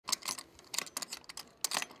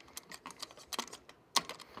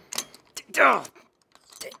Oh,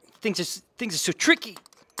 things are so tricky.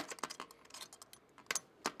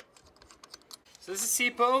 So this is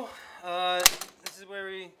SIPO. This is where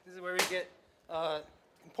we get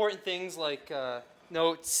important things like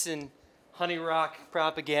notes and honey rock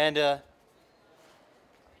propaganda.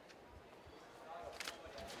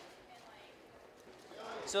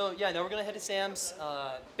 So yeah, now we're gonna head to Sam's.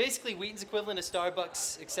 Basically, Wheaton's equivalent to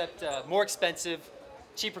Starbucks, except more expensive,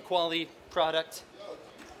 cheaper quality product.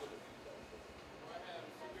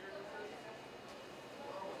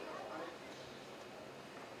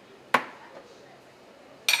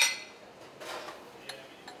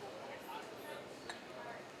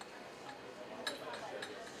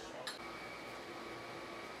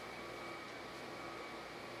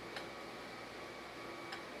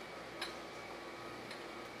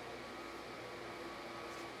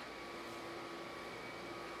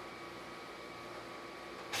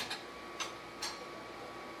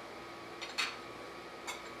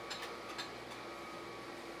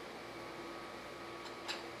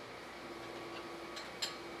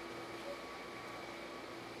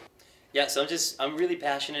 Yeah, so I'm really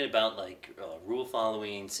passionate about like rule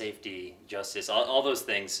following, safety, justice, all those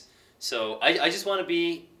things. So I just want to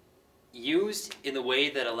be used in the way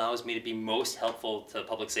that allows me to be most helpful to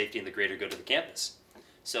public safety and the greater good of the campus.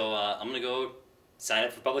 So I'm going to go sign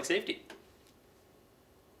up for public safety.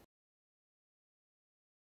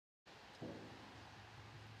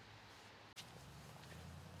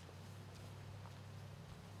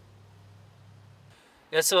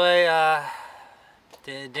 Yeah, so I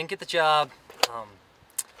didn't get the job.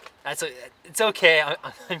 It's okay.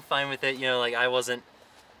 I'm fine with it. You know, like I wasn't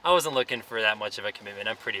looking for that much of a commitment.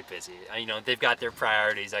 I'm pretty busy. You know, they've got their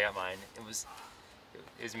priorities. I got mine. It was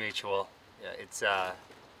mutual. Yeah,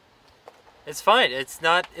 it's fine. It's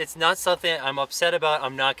not something I'm upset about.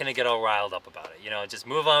 I'm not gonna get all riled up about it. You know, just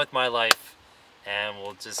move on with my life, and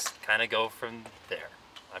we'll just kind of go from there.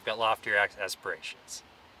 I've got loftier aspirations.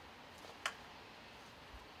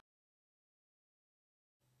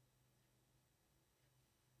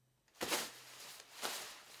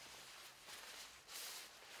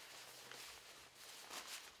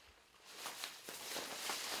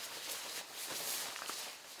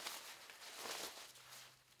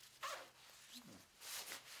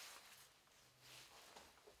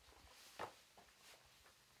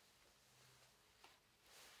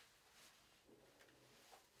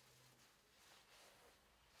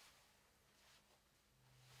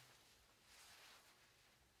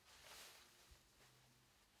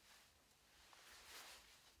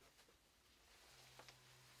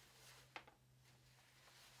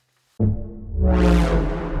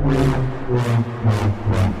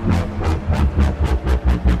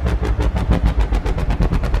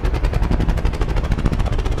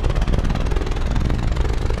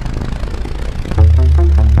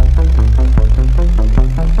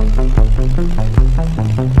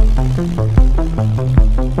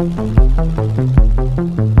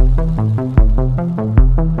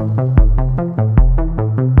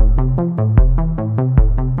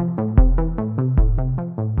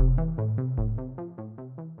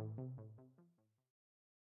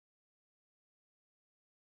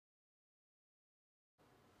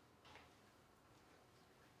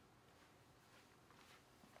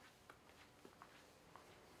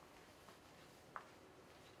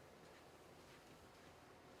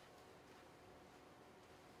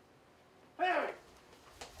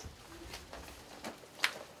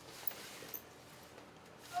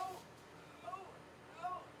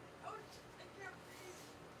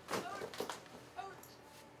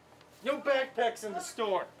 No backpacks in the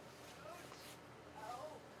store.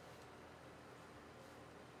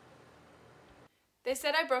 They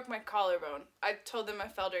said I broke my collarbone. I told them I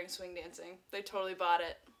fell during swing dancing. They totally bought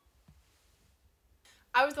it.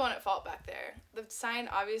 I was the one at fault back there. The sign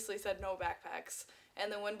obviously said no backpacks,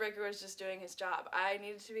 and the windbreaker was just doing his job. I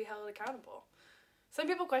needed to be held accountable. Some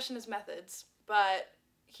people question his methods, but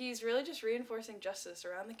he's really just reinforcing justice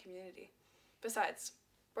around the community. Besides,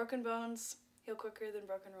 broken bones heal quicker than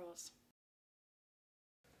broken rules.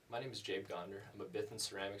 My name is Jabe Gonder. I'm a Bith and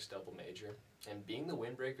Ceramics double major, and being the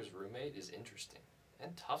windbreaker's roommate is interesting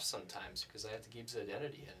and tough sometimes because I have to keep his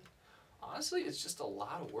identity hidden. Honestly, it's just a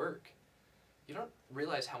lot of work. You don't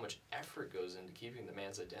realize how much effort goes into keeping the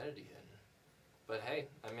man's identity hidden. But hey,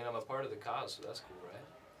 I mean, I'm a part of the cause, so that's cool, right?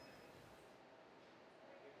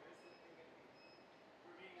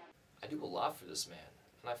 I do a lot for this man,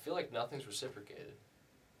 and I feel like nothing's reciprocated.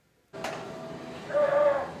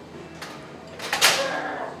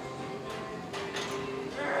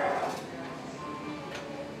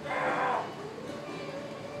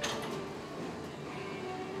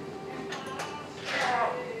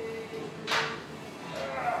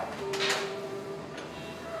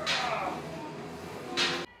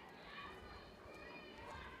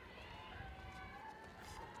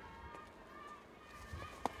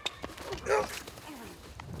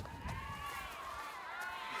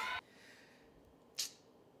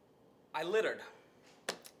 I littered.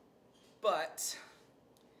 But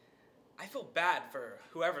I feel bad for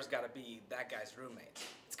whoever's got to be that guy's roommate.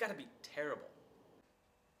 It's got to be terrible.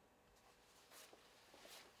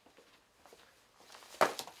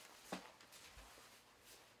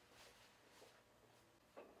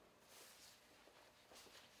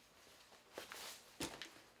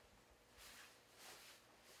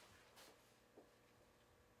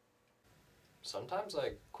 Sometimes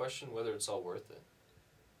I question whether it's all worth it.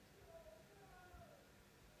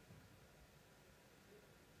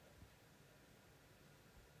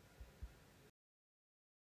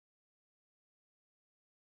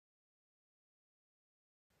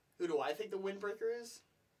 Who do I think the windbreaker is?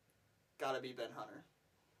 Gotta be Ben Hunter.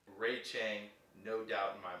 Ray Chang, no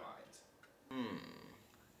doubt in my mind.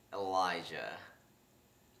 Elijah.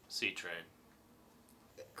 C-Train.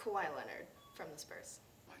 Kawhi Leonard from the Spurs.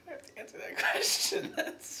 Why do I have to answer that question?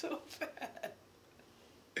 That's so bad.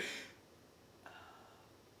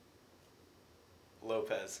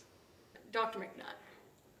 Lopez. Dr. McNutt.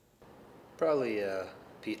 Probably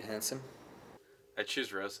Pete Hanson. I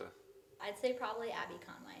choose Rosa. I'd say probably Abby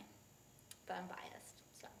Conway, but I'm biased,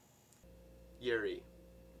 so. Yuri.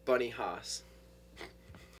 Bunny Haas.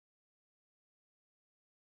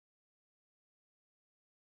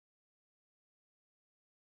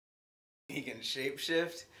 He can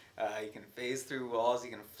shapeshift, he can phase through walls, he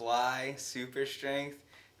can fly, super strength.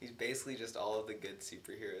 He's basically just all of the good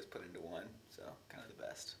superheroes put into one, so kind of the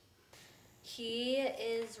best. He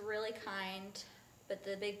is really kind, but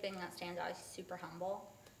the big thing that stands out is he's super humble.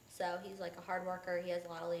 So he's like a hard worker, he has a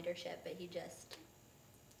lot of leadership, but he just,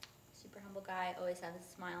 super humble guy, always has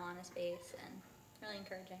a smile on his face, and really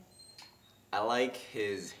encouraging. I like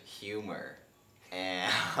his humor,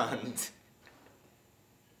 and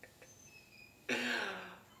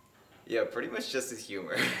yeah, pretty much just his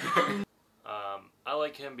humor. I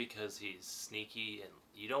like him because he's sneaky and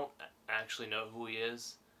you don't actually know who he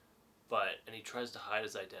is, and he tries to hide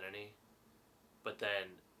his identity, but then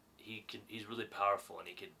he's really powerful and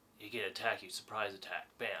he can attack you, surprise attack,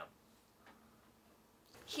 bam.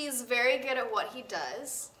 He's very good at what he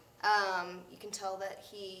does. You can tell that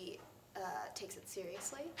he takes it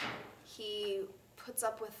seriously. He puts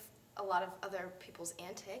up with a lot of other people's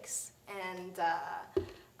antics, and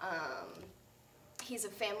he's a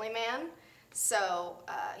family man, so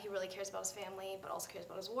he really cares about his family, but also cares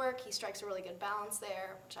about his work. He strikes a really good balance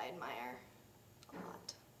there, which I admire a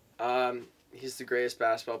lot. He's the greatest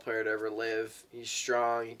basketball player to ever live. He's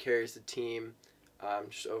strong, he carries the team,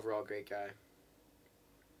 just overall great guy.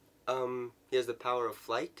 He has the power of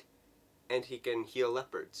flight, and he can heal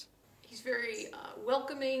leopards. He's very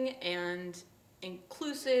welcoming and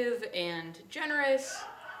inclusive and generous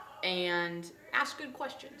and asks good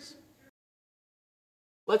questions.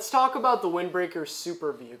 Let's talk about the Windbreaker's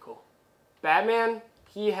super vehicle. Batman,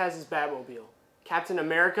 he has his Batmobile. Captain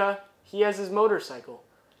America, he has his motorcycle.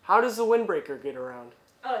 How does the Windbreaker get around?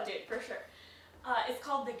 Oh, dude, for sure. It's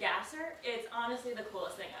called the Gasser. It's honestly the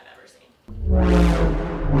coolest thing I've ever seen.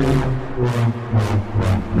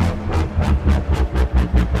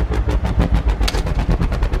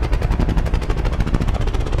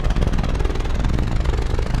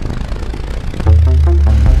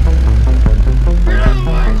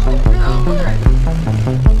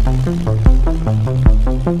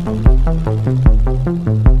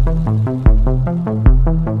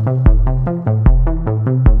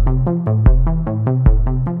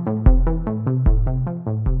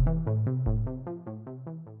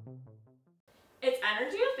 It's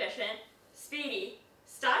energy efficient, speedy,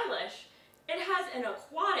 stylish. It has an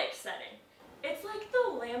aquatic setting. It's like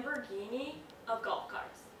the Lamborghini of golf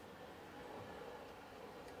carts.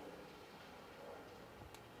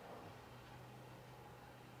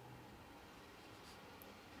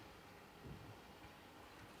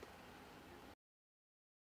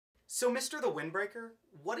 So, Mr. the Windbreaker,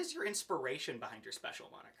 what is your inspiration behind your special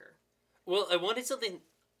moniker? Well, I wanted something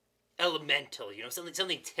elemental, you know, something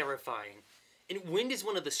terrifying. And wind is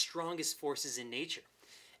one of the strongest forces in nature.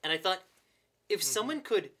 And I thought, if someone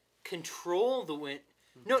could control the wind,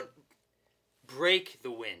 no, break the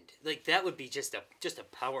wind, like that would be just a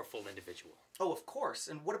powerful individual. Oh, of course.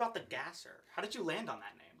 And what about the Gasser? How did you land on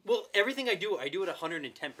that name? Well, everything I do at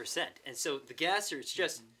 110%. And so the gasser, it's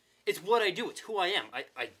just, it's what I do. It's who I am.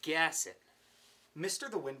 I gas it. Mr.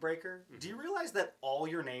 the Windbreaker, do you realize that all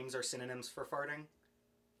your names are synonyms for farting?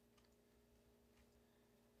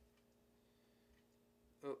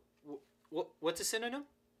 What's a synonym?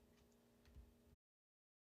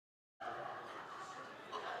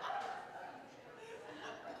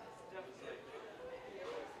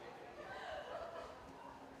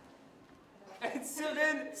 So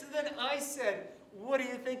then I said, what do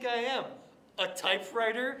you think I am? A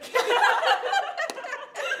typewriter?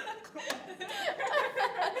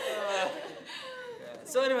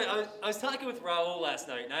 So anyway, I was talking with Raul last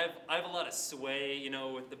night, and I have a lot of sway, you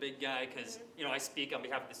know, with the big guy, because, you know, I speak on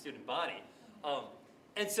behalf of the student body.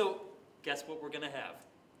 And so, guess what we're going to have?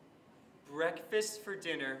 Breakfast for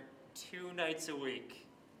dinner 2 nights a week.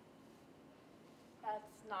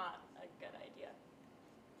 That's not a good idea.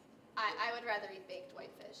 I would rather eat baked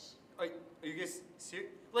whitefish. Are you guys serious?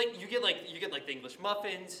 Like you get like the English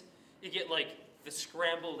muffins, you get like the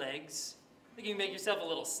scrambled eggs. Like you can make yourself a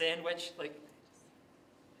little sandwich, like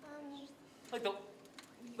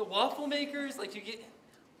the waffle makers, like you get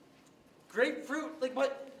grapefruit, like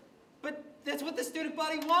what? But that's what the student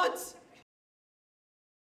body wants.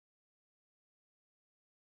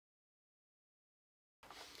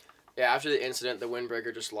 Yeah, after the incident, the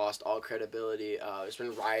Windbreaker just lost all credibility. There's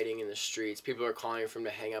been rioting in the streets. People are calling for him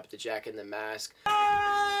to hang up the jacket and the mask.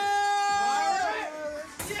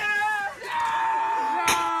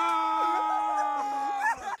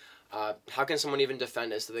 How can someone even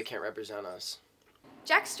defend us if they can't represent us?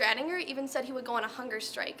 Jack Stradinger even said he would go on a hunger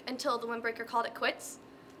strike until the Windbreaker called it quits.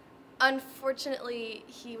 Unfortunately,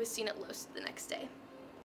 he was seen at Los the next day.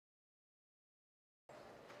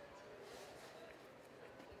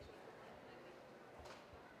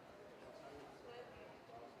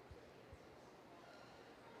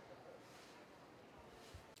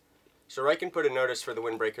 So Riken put a notice for the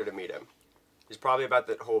Windbreaker to meet him. He's probably about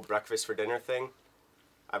that whole breakfast for dinner thing.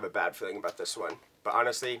 I have a bad feeling about this one, but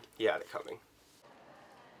honestly, he had it coming.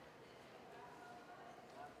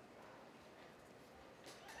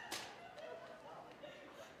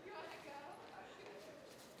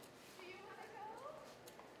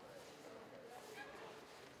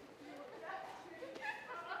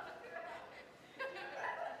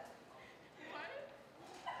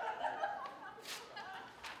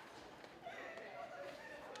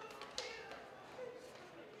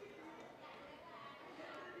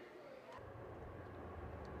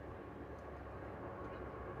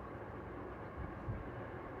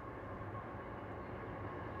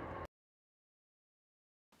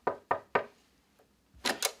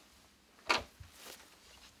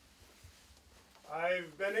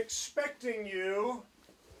 I've been expecting you.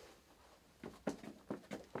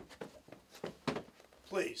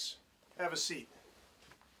 Please, have a seat.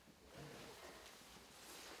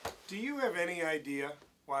 Do you have any idea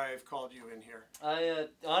why I've called you in here? I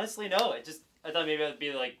honestly no. I thought maybe I'd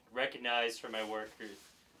be like recognized for my work or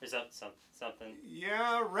something.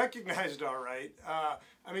 Yeah, recognized, all right.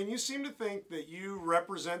 I mean, you seem to think that you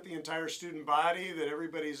represent the entire student body, that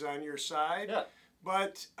everybody's on your side. Yeah.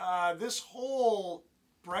 But this whole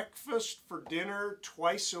breakfast for dinner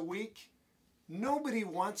twice a week, nobody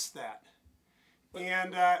wants that.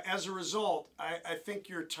 And as a result, I think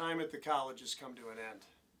your time at the college has come to an end.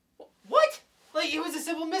 What? Like, it was a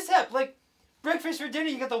simple mishap. Like, breakfast for dinner,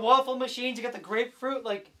 you got the waffle machines, you got the grapefruit.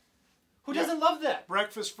 Like, who doesn't love that?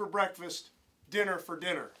 Breakfast for breakfast, dinner for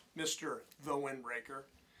dinner, Mr. The Windbreaker.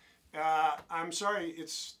 I'm sorry,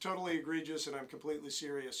 it's totally egregious and I'm completely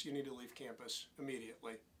serious. You need to leave campus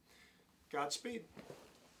immediately. Godspeed.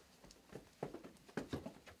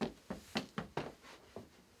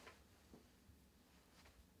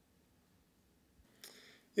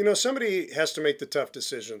 You know, somebody has to make the tough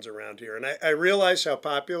decisions around here, and I realize how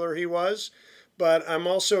popular he was, but I'm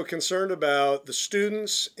also concerned about the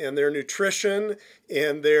students and their nutrition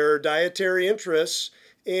and their dietary interests,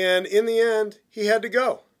 and in the end, he had to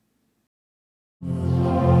go.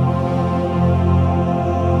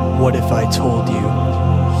 What if I told you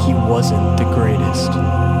he wasn't the greatest?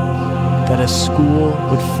 That a school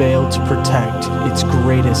would fail to protect its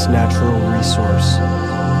greatest natural resource?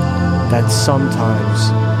 That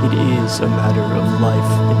sometimes it is a matter of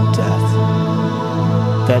life and death?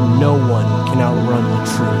 That no one can outrun the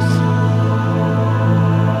truth?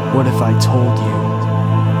 What if I told you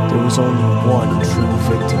there was only one true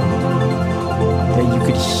victim? That you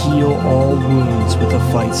could heal all wounds with a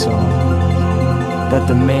fight song? That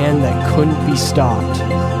the man that couldn't be stopped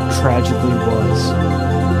tragically was?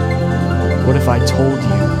 What if I told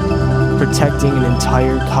you protecting an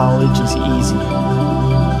entire college is easy?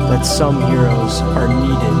 That some heroes are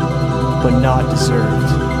needed but not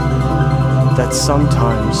deserved? That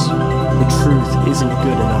sometimes the truth isn't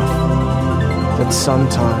good enough? That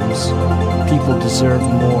sometimes people deserve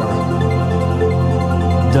more?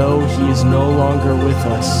 Though he is no longer with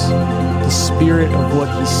us, the spirit of what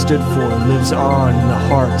he stood for lives on in the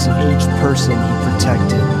hearts of each person he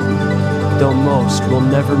protected. Though most will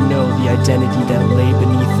never know the identity that lay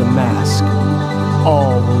beneath the mask,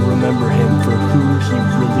 all will remember him for who he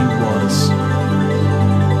really was.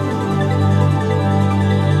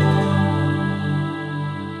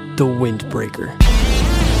 The Windbreaker.